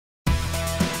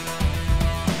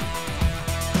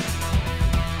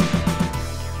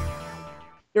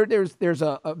there's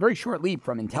a very short leap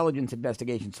from intelligence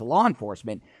investigations to law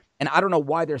enforcement. And I don't know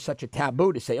why there's such a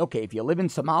taboo to say, okay, if you live in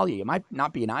Somalia, you might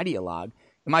not be an ideologue.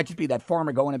 It might just be that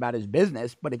farmer going about his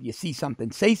business. But if you see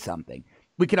something, say something.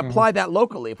 We can apply that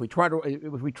locally. If we try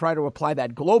to apply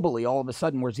that globally, all of a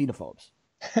sudden we're xenophobes.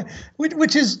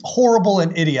 Which is horrible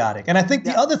and idiotic. And I think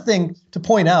the other thing to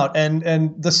point out, and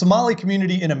the Somali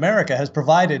community in America has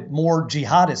provided more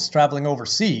jihadists traveling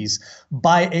overseas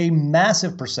by a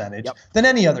massive percentage than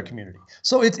any other community.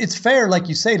 So it's fair, like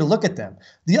you say, to look at them.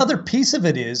 The other piece of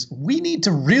it is we need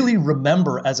to really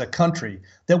remember as a country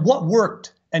that what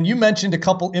worked, and you mentioned a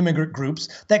couple immigrant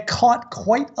groups that caught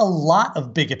quite a lot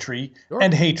of bigotry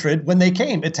and hatred when they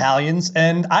came. Italians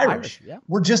and Irish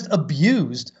were just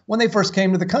abused when they first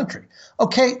came to the country.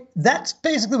 Okay, that's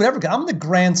basically what everyone. I'm the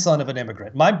grandson of an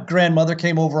immigrant. My grandmother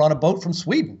came over on a boat from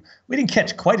Sweden. We didn't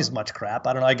catch quite as much crap.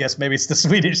 I don't know. I guess maybe it's the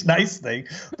Swedish nice thing.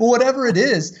 But whatever it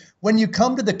is, when you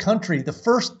come to the country, the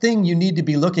first thing you need to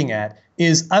be looking at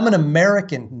is I'm an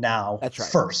American now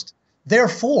first.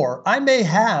 Therefore, I may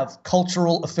have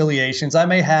cultural affiliations. I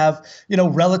may have,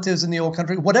 relatives in the old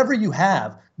country. Whatever you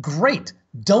have, great.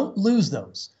 Don't lose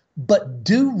those. But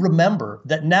do remember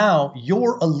that now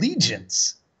your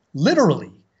allegiance,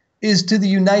 literally, is to the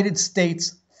United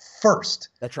States first.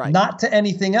 That's right. Not to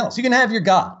anything else. You can have your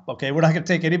God. Okay, we're not going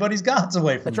to take anybody's gods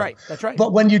away from them. That's right.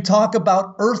 But when you talk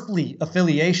about earthly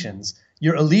affiliations,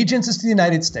 your allegiance is to the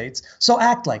United States, so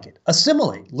act like it.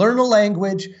 Assimilate, learn a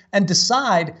language, and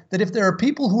decide that if there are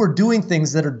people who are doing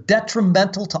things that are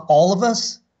detrimental to all of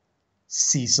us,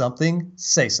 see something,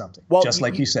 say something, just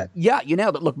like you said. Yeah, you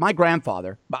nailed it. Look, my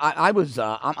grandfather,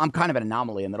 I'm kind of an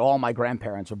anomaly in that all my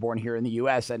grandparents were born here in the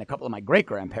U.S. and a couple of my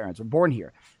great-grandparents were born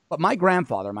here. But my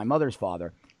grandfather, my mother's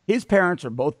father, his parents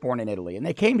are both born in Italy, and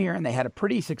they came here and they had a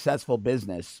pretty successful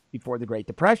business before the Great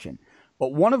Depression.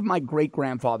 But one of my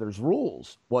great-grandfather's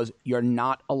rules was you're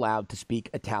not allowed to speak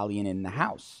Italian in the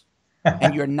house.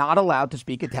 And you're not allowed to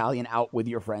speak Italian out with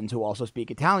your friends who also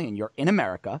speak Italian. You're in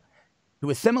America.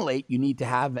 To assimilate, you need to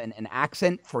have an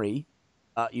accent-free.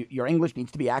 Your English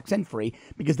needs to be accent-free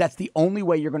because that's the only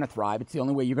way you're going to thrive. It's the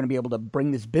only way you're going to be able to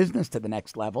bring this business to the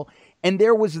next level. And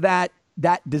there was that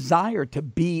desire to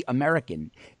be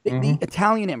American. The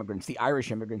Italian immigrants, the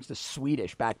Irish immigrants, the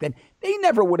Swedish back then, they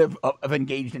never would have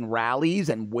engaged in rallies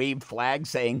and waved flags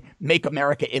saying, make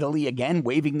America Italy again,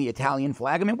 waving the Italian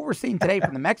flag. I mean, what we're seeing today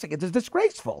from the Mexicans is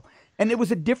disgraceful. And it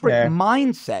was a different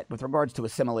mindset with regards to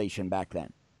assimilation back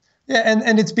then. Yeah,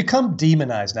 and it's become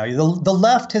demonized now. The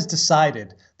left has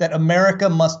decided that America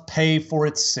must pay for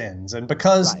its sins. And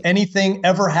because anything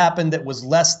ever happened that was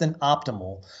less than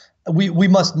optimal, we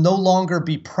must no longer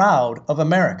be proud of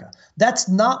America. That's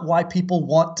not why people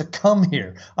want to come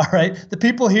here. All right. The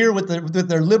people here with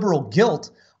their liberal guilt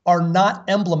are not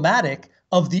emblematic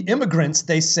of the immigrants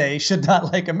they say should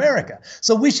not like America.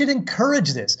 So we should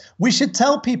encourage this. We should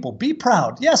tell people, be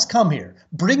proud. Yes, come here.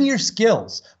 Bring your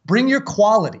skills, bring your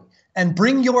quality, and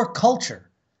bring your culture.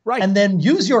 Right. And then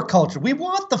use your culture. We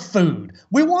want the food.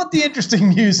 We want the interesting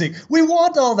music. We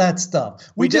want all that stuff.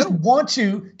 We just want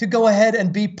you to go ahead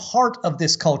and be part of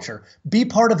this culture. Be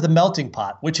part of the melting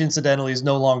pot, which incidentally is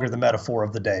no longer the metaphor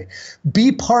of the day.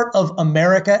 Be part of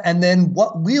America. And then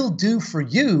what we'll do for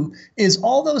you is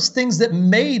all those things that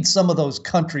made some of those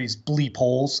countries bleep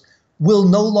holes will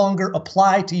no longer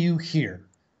apply to you here.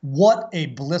 What a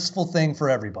blissful thing for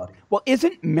everybody. Well,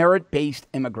 isn't merit-based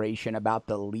immigration about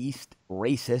the least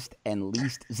racist and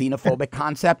least xenophobic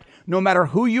concept? No matter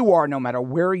who you are, no matter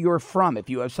where you're from,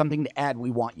 if you have something to add, we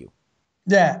want you.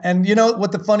 Yeah. And you know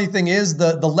what the funny thing is?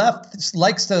 The left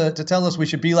likes to tell us we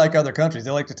should be like other countries.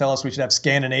 They like to tell us we should have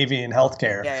Scandinavian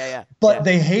healthcare. Yeah. But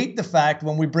they hate the fact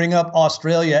when we bring up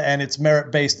Australia and its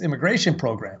merit-based immigration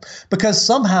program, because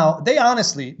somehow they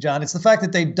honestly, John, it's the fact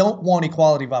that they don't want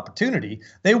equality of opportunity.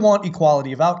 They want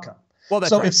equality of outcome. Well,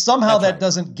 that's so right. if somehow that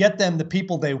doesn't get them the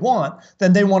people they want,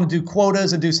 then they want to do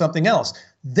quotas and do something else.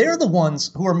 They're the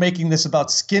ones who are making this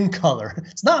about skin color.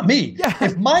 It's not me. Yeah.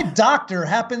 If my doctor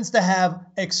happens to have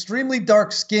extremely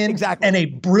dark skin and a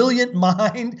brilliant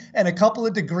mind and a couple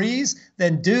of degrees,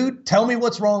 then dude, tell me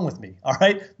what's wrong with me. All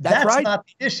right. That's right. Not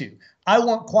the issue. I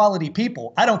want quality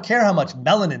people. I don't care how much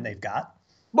melanin they've got.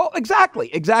 Well, exactly.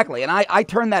 And I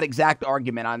turned that exact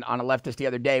argument on a leftist the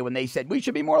other day when they said we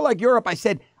should be more like Europe. I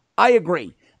said, I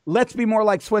agree. Let's be more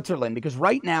like Switzerland, because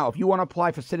right now, if you want to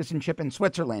apply for citizenship in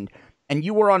Switzerland and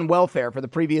you were on welfare for the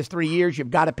previous 3 years,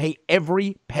 you've got to pay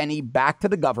every penny back to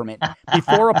the government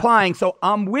before applying. So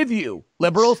I'm with you,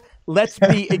 liberals. Let's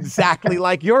be exactly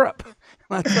like Europe.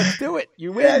 Let's do it.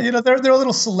 You win. Yeah, they're a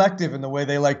little selective in the way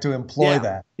they like to employ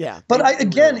that. Yeah. But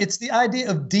it's the idea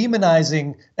of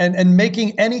demonizing and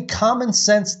making any common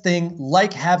sense thing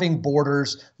like having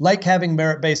borders, like having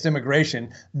merit-based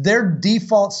immigration. Their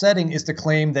default setting is to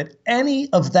claim that any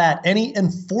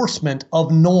enforcement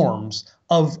of norms,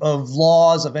 of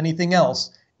laws, of anything else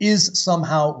is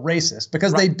somehow racist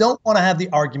because they don't want to have the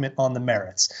argument on the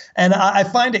merits. And I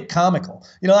find it comical.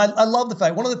 I love the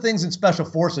fact, one of the things in special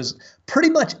forces,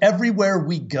 pretty much everywhere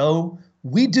we go,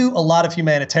 we do a lot of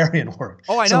humanitarian work.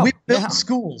 Oh, I know. So we build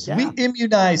schools, we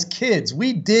immunize kids,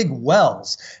 we dig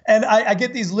wells. And I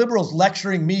get these liberals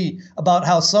lecturing me about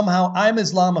how somehow I'm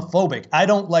Islamophobic. I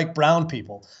don't like brown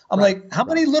people. I'm like, how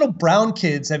many little brown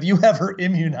kids have you ever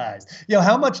immunized?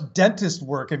 How much dentist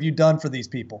work have you done for these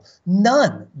people?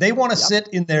 None. They want to sit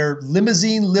in their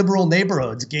limousine liberal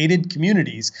neighborhoods, gated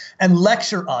communities, and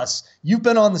lecture us. You've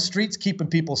been on the streets keeping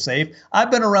people safe.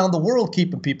 I've been around the world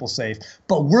keeping people safe.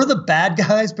 But we're the bad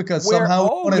guys because somehow we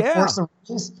want to enforce the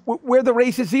rules. We're the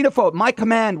racist xenophobe. My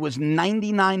command was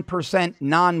 99%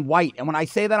 non-white. And when I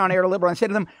say that on Air to Liberal, I say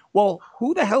to them, well,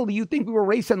 who the hell do you think we were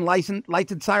racing lights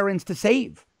and sirens to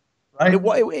save? Right.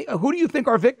 Who do you think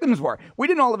our victims were? We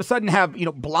didn't all of a sudden have,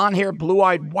 blonde hair,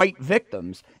 blue-eyed, white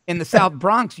victims in the South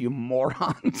Bronx, you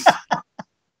morons.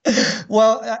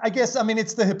 Well, I guess,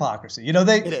 it's the hypocrisy.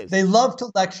 They love to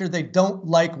lecture. They don't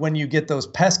like when you get those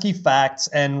pesky facts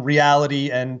and reality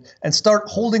and start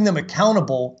holding them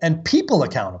accountable and people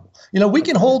accountable. We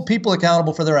can hold people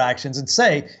accountable for their actions and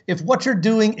say, if what you're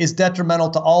doing is detrimental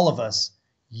to all of us,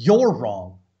 you're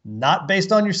wrong. Not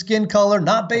based on your skin color,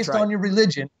 not based on your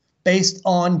religion, based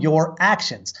on your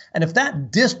actions. And if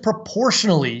that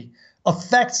disproportionately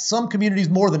affects some communities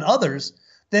more than others,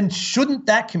 then shouldn't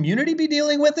that community be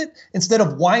dealing with it instead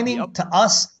of whining to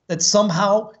us that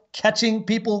somehow catching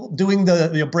people doing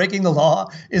breaking the law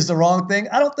is the wrong thing?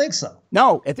 I don't think so.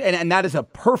 No, and that is a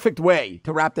perfect way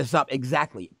to wrap this up.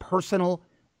 Exactly. Personal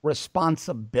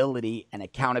responsibility and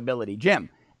accountability. Jim,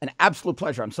 an absolute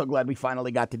pleasure. I'm so glad we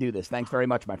finally got to do this. Thanks very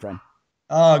much, my friend.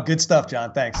 Oh, good stuff,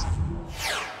 John. Thanks.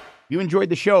 If you enjoyed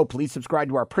the show, please subscribe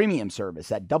to our premium service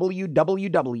at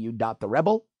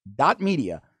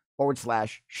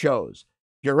www.therebel.media/shows.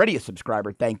 If you're already a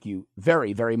subscriber, thank you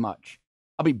very, very much.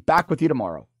 I'll be back with you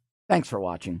tomorrow. Thanks for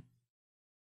watching.